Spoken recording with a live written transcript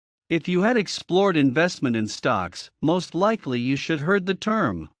If you had explored investment in stocks, most likely you should heard the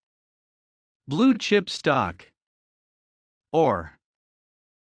term blue chip stock or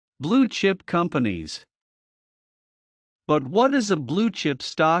blue chip companies. But what is a blue chip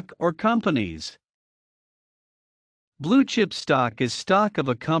stock or companies? Blue chip stock is stock of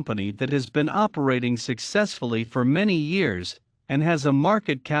a company that has been operating successfully for many years and has a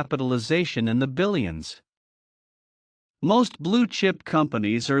market capitalization in the billions. Most blue chip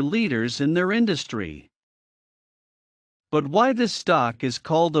companies are leaders in their industry. But why this stock is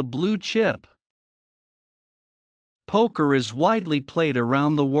called a blue chip? Poker is widely played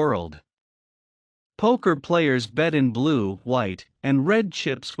around the world. Poker players bet in blue, white, and red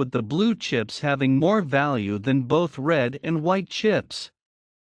chips, with the blue chips having more value than both red and white chips.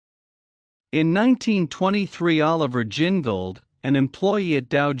 In 1923, Oliver Gingold, an employee at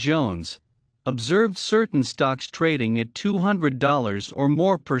Dow Jones, observed certain stocks trading at $200 or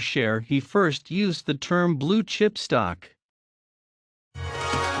more per share. He first used the term blue chip stock.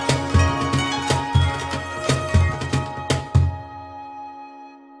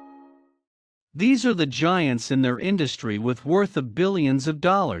 These are the giants in their industry with worth of billions of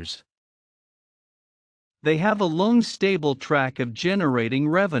dollars. They have a long, stable track of generating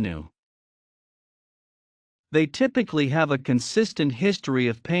revenue. They typically have a consistent history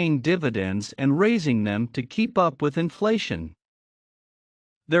of paying dividends and raising them to keep up with inflation.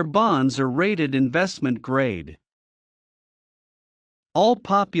 Their bonds are rated investment grade. All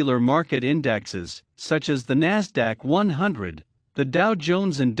popular market indexes, such as the Nasdaq 100, the Dow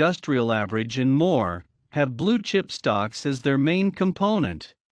Jones Industrial Average, and more, have blue chip stocks as their main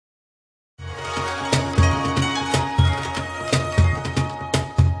component.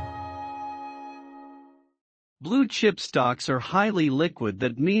 Blue chip stocks are highly liquid.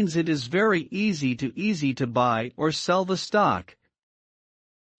 That means it is very easy to buy or sell the stock.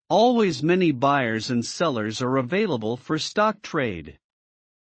 Always many buyers and sellers are available for stock trade.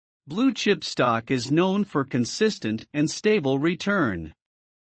 Blue chip stock is known for consistent and stable return.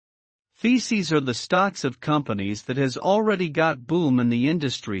 These are the stocks of companies that has already got boom in the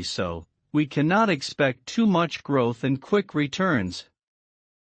industry, so we cannot expect too much growth and quick returns.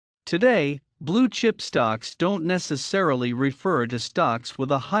 Today, blue chip stocks don't necessarily refer to stocks with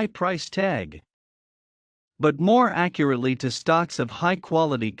a high price tag, but more accurately to stocks of high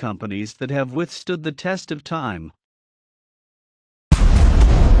quality companies that have withstood the test of time.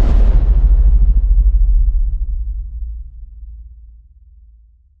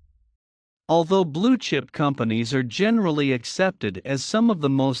 Although blue chip companies are generally accepted as some of the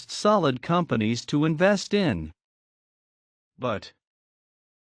most solid companies to invest in, but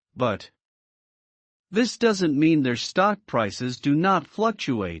this doesn't mean their stock prices do not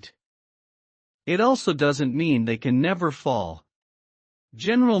fluctuate. It also doesn't mean they can never fall.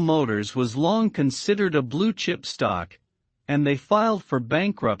 General Motors was long considered a blue chip stock, and they filed for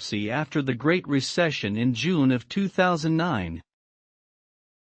bankruptcy after the Great Recession in June of 2009.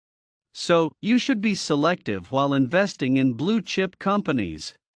 So, you should be selective while investing in blue chip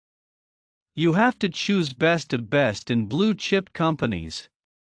companies. You have to choose best of best in blue chip companies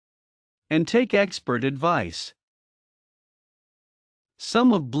and take expert advice.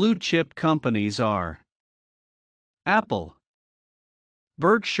 Some of blue chip companies are Apple,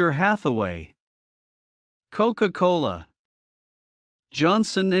 Berkshire Hathaway, Coca-Cola,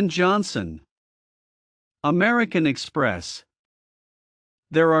 Johnson & Johnson, American Express.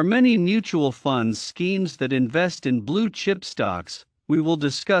 There are many mutual funds schemes that invest in blue chip stocks. We will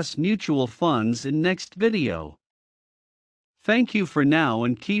discuss mutual funds in next video. Thank you for now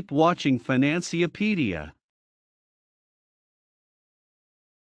and keep watching Financiapedia.